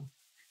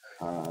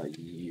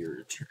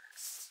 Your turn.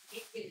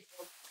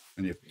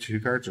 And you have 2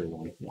 cards or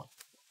 1? 1.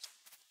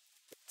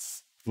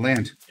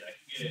 Land. Yeah, I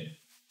can get it.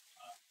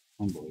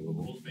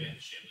 Unbelievable. Old band,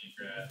 Shambling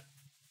Grad,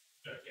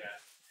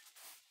 Cat.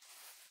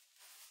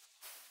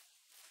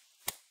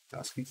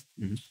 Dusky.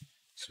 Mhm.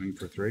 Swing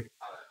for 3.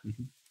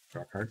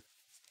 Draw a card.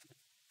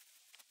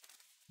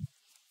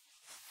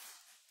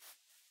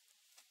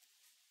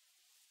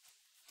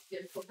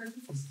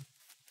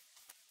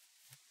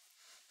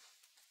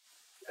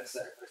 That's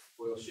that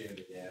oil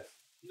shambling gas.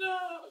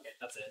 No. Okay,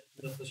 that's it.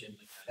 That's the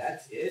shambling.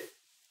 That's it?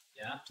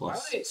 Yeah.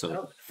 Plus, Why would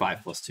so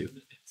 5 plus 2.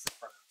 It's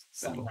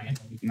some Battle.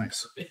 random.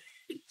 Nice.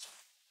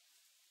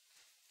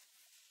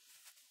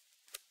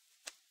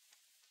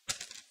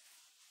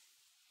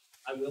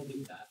 I will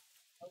do that.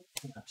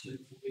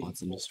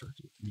 Lots of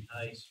destructive.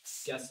 I guess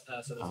so.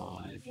 There's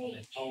 5.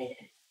 And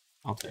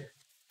I'll take.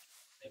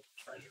 make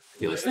treasure.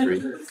 Deal is 3.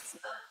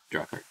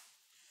 Draw a card.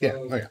 Yeah.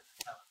 Oh yeah.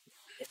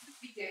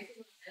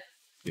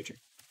 Your turn.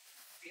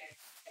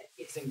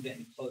 This thing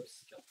getting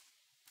close.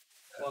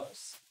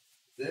 Close.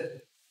 Is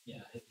it?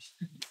 Yeah. It just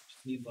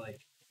needs like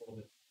a little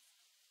bit.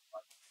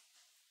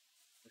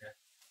 Okay.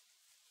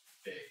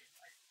 Big. I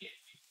can't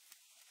be.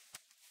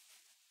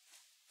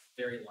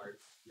 Very large.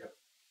 Yep.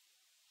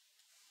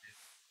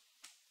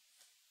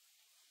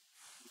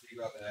 Think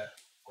about that.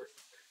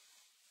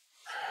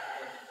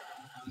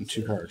 And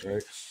 2 cards,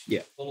 right?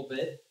 A little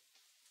bit.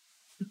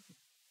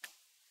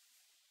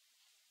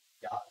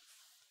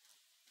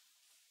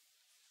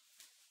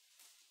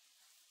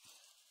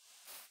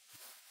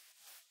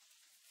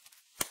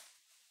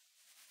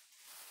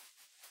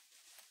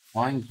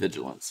 Flying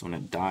Vigilance. When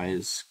it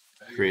dies,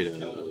 create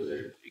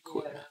a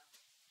equipment.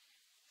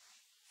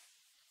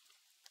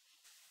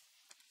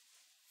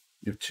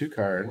 You have 2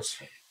 cards.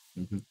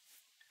 Mhm.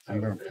 I'm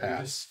going to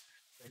pass.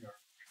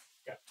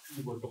 Got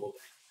 2 workable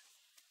things.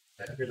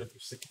 I figured up for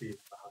 60.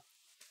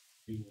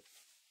 Yeah,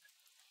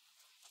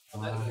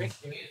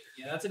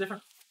 that's a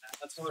different.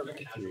 That's more of a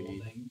casual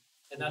thing,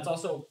 and that's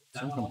also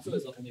that one also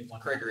is only 1.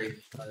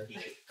 Gregory.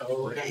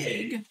 Oh,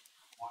 Egg.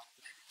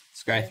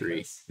 Sky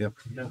 3. Yep.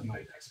 That's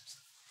my exercise.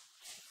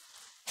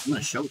 I'm going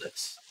to show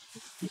this.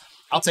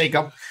 I'll take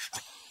them.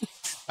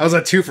 I was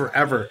at 2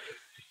 forever.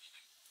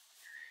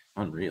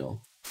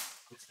 Unreal.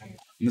 And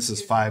this is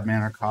 5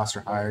 mana cost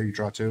or higher. You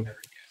draw 2.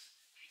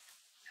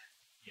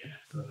 Yeah,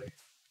 really.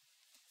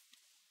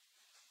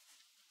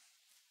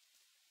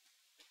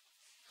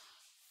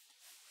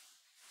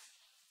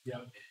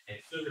 Yep. And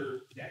so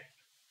that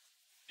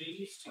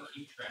things to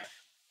keep track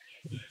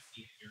of the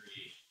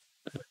variation.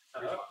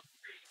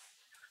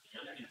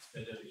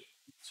 Instead of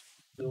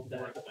build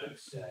that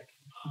stack.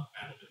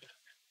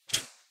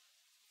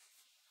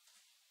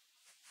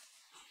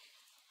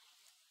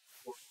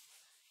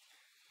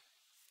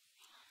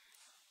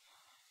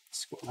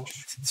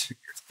 Squash. It's your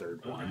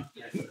 3rd one.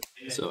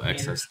 So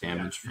excess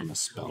damage from a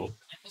spell.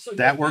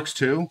 That works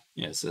too?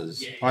 Yeah, it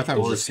says Oh, I thought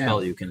it or a was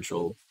spell you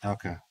control.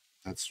 Okay.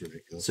 That's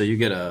ridiculous. So you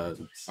get a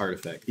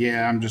artifact.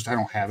 Yeah, I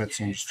don't have it,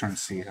 so I'm just trying to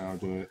see how to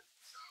do it.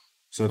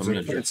 So it's, I'm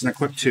gonna it's an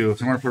equip 2.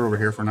 So I'm going to put it over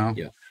here for now.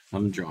 Yeah.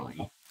 I'm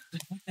drawing.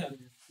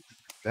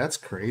 That's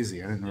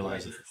crazy. I didn't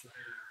realize it.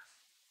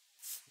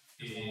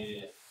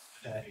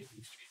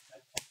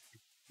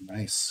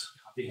 Nice.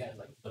 They had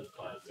like the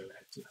cards that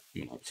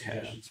I'm gonna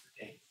tab.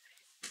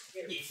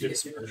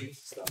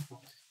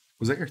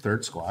 Was that your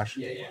 3rd squash?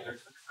 Yeah.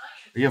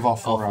 You have all All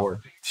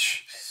 4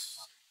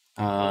 4.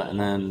 And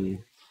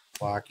then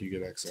block, you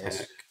get excess.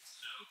 attack.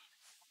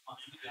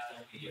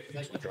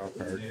 Draw a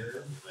card.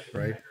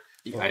 Right?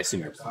 I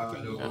assume you're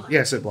blocking. Yeah.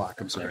 Yeah, I said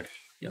block. I'm sorry.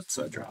 Yep,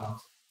 so I draw.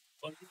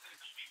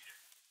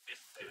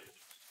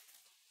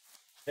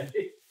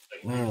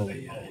 Well,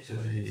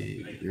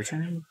 your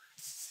turn?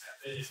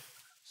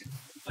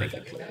 I think I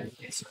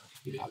could. So,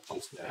 I'll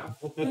close it down.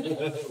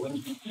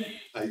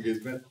 How you guys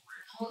been?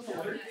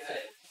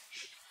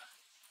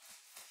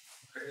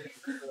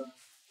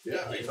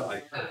 Yeah, I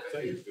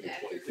tell you, it's been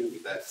 22,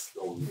 but that's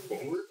going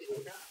forward.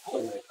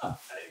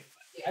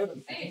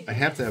 I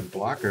have to have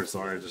blockers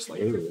or I just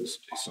lose.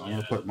 So I'm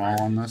gonna put them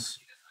all on this.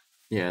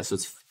 Yeah, so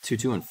it's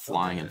 2/2 and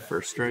flying in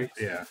first strike.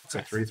 Yeah, it's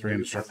a 3/3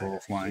 indestructible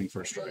flying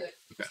first strike.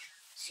 Okay.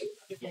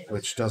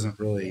 Which doesn't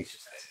really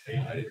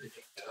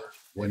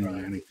win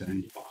me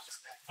anything.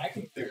 I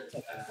can figure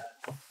that.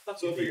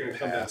 So if you're gonna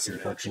come back Pass, here,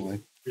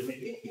 unfortunately.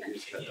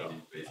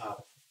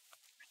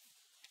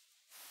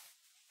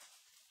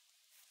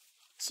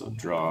 So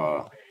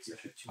draw,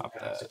 pop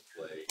that.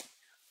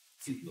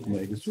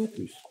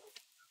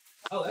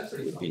 Oh, that's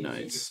pretty Would be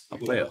nice. I'll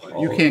play a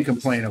Hull. You can't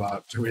complain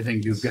about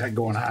everything you've got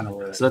going on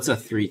over there. So that's a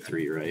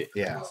 3/3, right?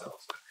 Yeah.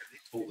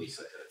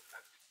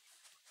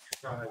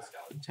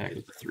 Attack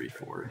with the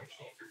 3/4.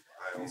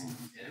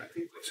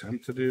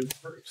 Attempt to do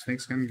snake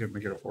skin,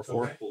 make it a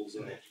 4/4.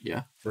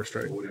 Yeah. First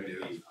strike.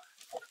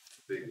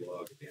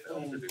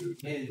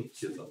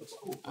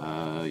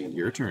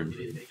 Your turn.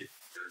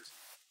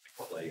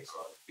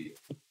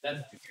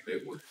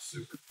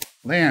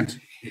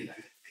 Land.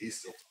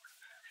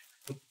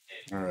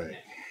 All right.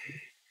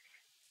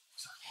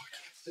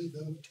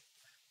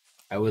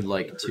 I would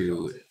like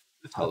to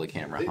tell the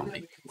camera how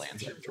many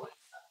lands I've drawn.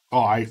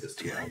 Oh,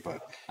 yeah,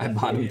 but I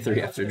bottom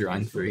 3 after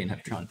drawing 3 and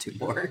I've drawn 2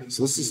 more.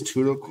 so this is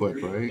 2 to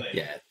equip, right?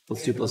 Yeah,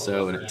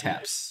 +2/+0 and it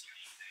taps.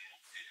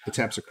 It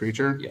taps a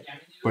creature. Yeah.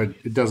 But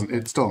it doesn't.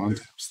 It still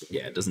untaps.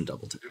 Yeah, it doesn't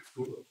double tap.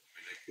 All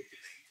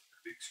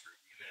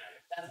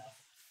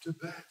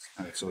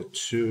right, so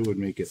 2 would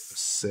make it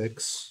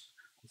 6.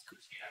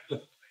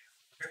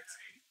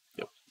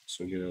 Yep.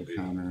 So get a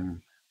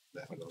counter.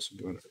 That would also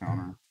do a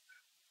counter.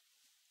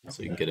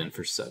 So you can get in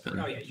for 7.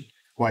 Oh, yeah. You,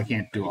 Well, I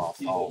can't do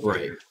all.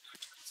 Right.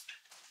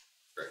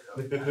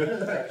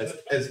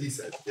 As he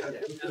said, yeah.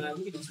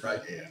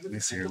 Right. Yeah. Let me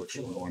see here which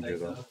one I want to do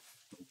though.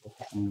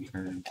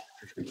 Okay.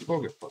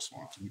 We'll get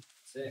 +1.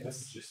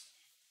 6.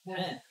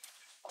 10.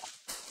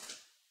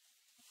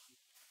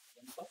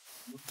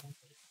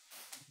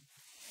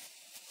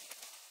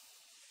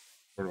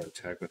 Where do I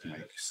attack with my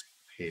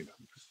Haven?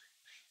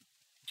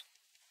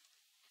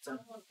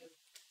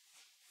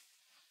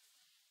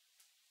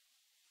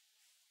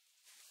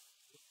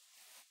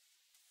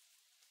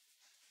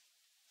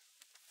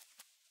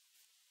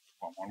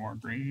 Want one more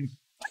green?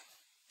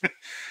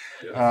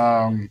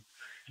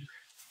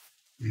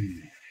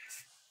 Hmm.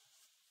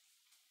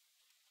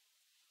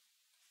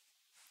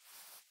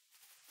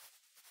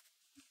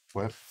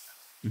 Flip.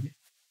 Mhm.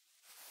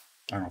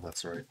 I don't know if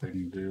that's the right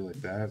thing to do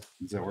like that.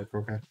 Does that work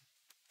okay?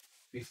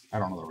 I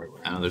don't know the right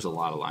way. I know there's a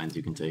lot of lines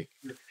you can take.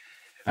 I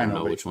I don't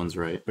know, know which one's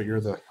right. But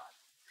you're the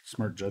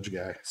smart judge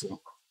guy,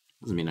 so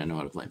Doesn't mean I know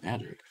how to play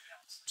Magic.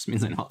 Just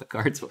means I know how the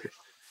cards work.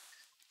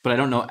 But I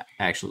don't know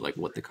actually like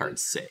what the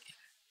cards say.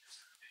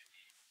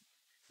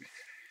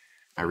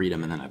 I read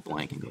them and then I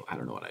blank and go, I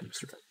don't know what I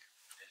just read.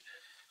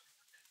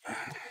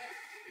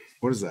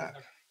 what is that?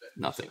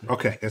 Nothing.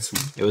 Okay, that's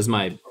It was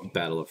my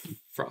Battle of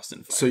Frost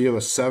and Fire. so you have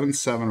a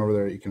 7/7 over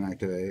there that you can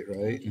activate,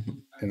 right?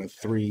 Mhm. And a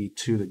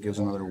 3/2 that gives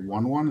another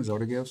 1/1. Is that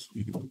what it gives?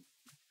 I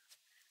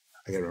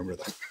gotta remember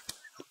that.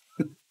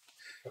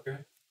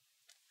 Okay.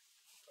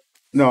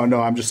 No,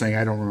 I'm just saying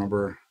I don't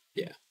remember.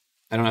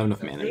 I don't have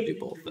enough mana to do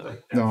both though.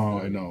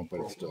 No, I know, but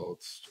it's still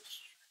it's just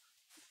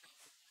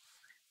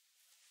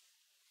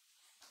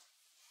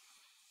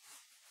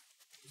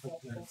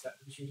all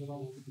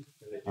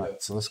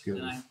right. So let's give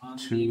And I'm on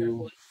the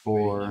 2,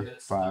 4,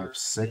 5,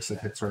 6. It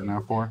hits right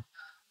now for.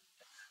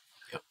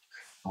 Yep.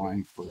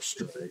 Flying first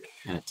strike.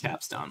 And it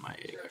taps down my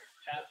Aegir.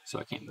 So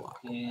I can't block.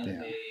 And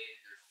Yeah. a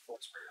full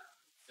spray.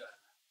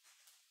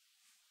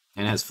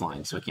 And it has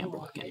flying, so I can't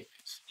block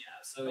anyways. Yeah,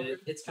 so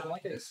it's kind of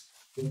like a.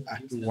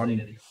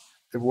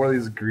 If one of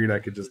these agreed, I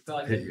could just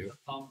Like hit a you.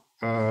 pump,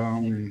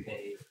 Um,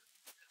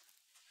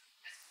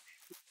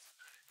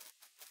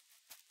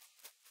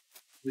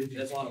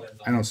 there's a lot of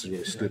it. I know this is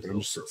really stupid.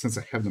 I'm just since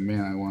I have the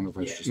mana, I wonder if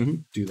I should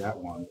just do that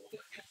one.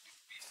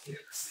 I'm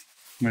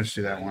gonna just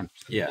do that one.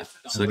 Yeah.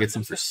 So it gets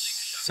in for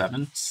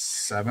 7.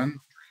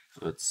 7,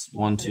 So it's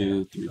 1,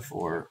 2, 3,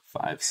 4,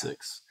 5,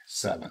 6,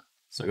 7,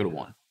 So I go to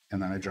 1.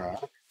 and then I draw.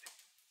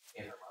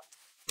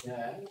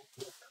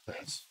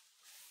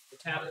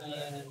 Tap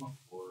and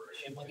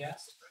shambling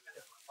gas.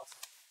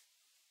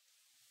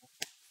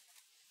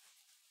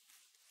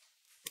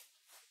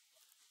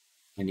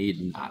 I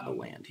need not a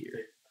land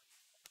here.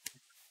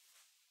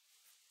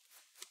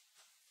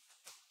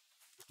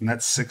 And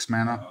that's 6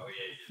 mana.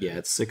 Yeah,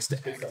 it's 6 to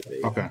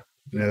activate. Okay.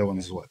 And the other one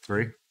is what,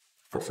 3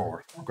 for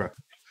 4? Okay.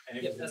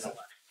 Yep, that's a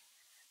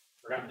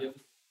Forgot to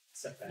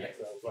set that. So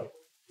I was like,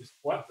 just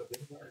what?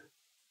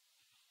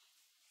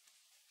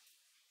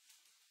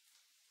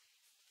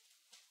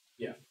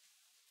 Yeah.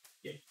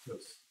 Yeah.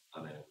 Because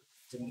I'm at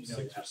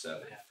 6 or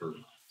 7 for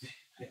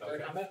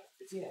combat.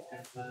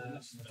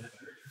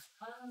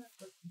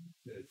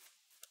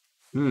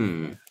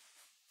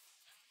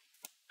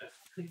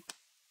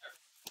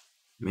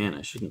 Man,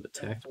 I shouldn't have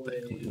attacked with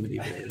that calamity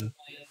barrier.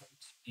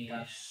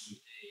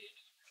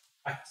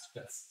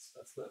 that's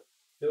the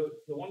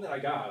one that I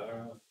got. I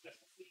don't know.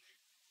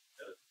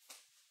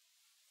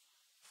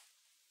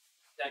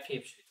 That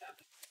cave should be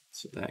tapped.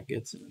 So that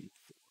gets in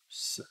for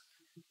 7.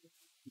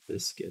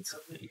 This gets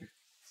in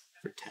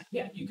for 10.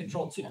 Yeah, you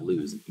control 2. I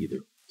lose in either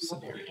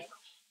scenario.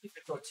 You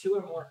control 2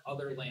 or more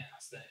other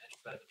lands than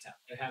enter the town.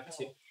 You have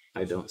 2.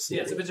 I don't see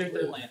Yeah, it. so if it's your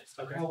third land, it's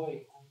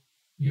okay.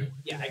 Yeah,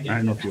 I I get don't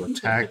it. know if you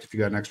attacked, if you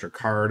got an extra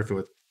card, if it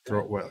would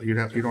throw. Well, you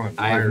don't have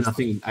I have flyers.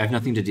 nothing. I have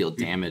nothing to deal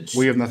damage.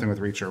 We have nothing with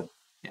reach or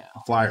Yeah.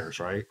 flyers,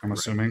 right? I'm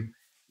assuming.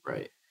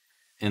 Right.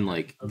 And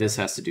like this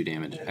has to do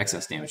damage,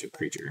 excess damage to a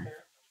creature.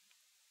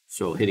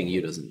 So hitting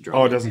you doesn't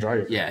draw. Oh, it doesn't draw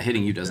you. Yeah,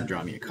 hitting you doesn't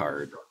draw me a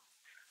card.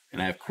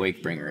 And I have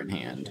Quakebringer in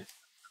hand.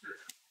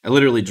 I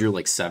literally drew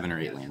like 7 or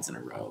 8 lands in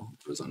a row.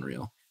 It was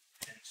unreal.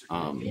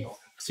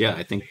 So yeah,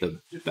 I think the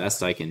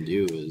best I can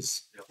do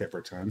is Hit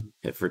for 10.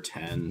 hit for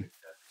 10,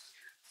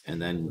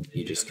 and then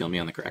you just kill me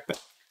on the crackback.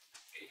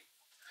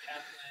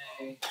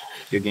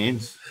 Good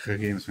games.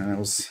 Good games, man. It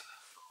was.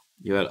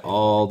 You had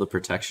all the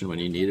protection when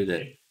you needed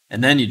it,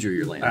 and then you drew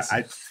your lands.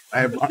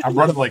 I'm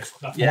running like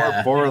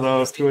Yeah. 4 of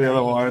those, 2 of the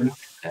other one,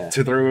 Yeah.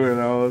 2 of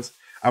those.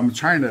 I'm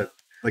trying to,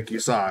 like you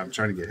saw, I'm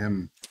trying to get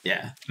him.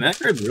 Yeah, and that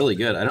card's really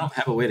good. I don't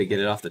have a way to get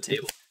it off the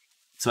table,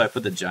 so I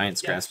put the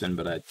Giant's Grasp in.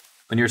 But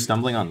when you're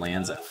stumbling on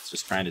lands, I was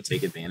just trying to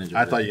take advantage of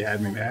I it. thought you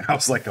had me, man. I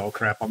was like, oh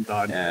crap, I'm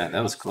done. Yeah,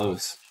 that was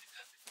close.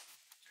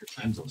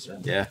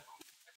 Yeah.